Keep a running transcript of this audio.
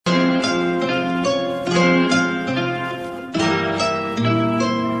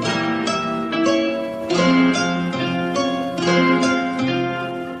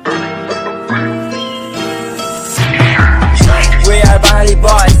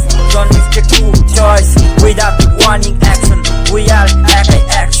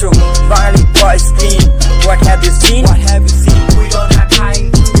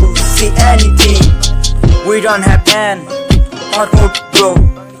and hot mood, bro.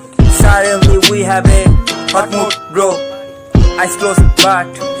 Suddenly we have a hot mood, bro. Eyes closed, but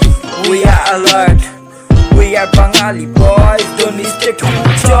we are alert. We are Bengali boys, don't mistake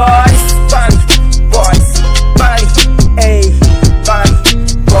choice. Fun boys, bye, hey.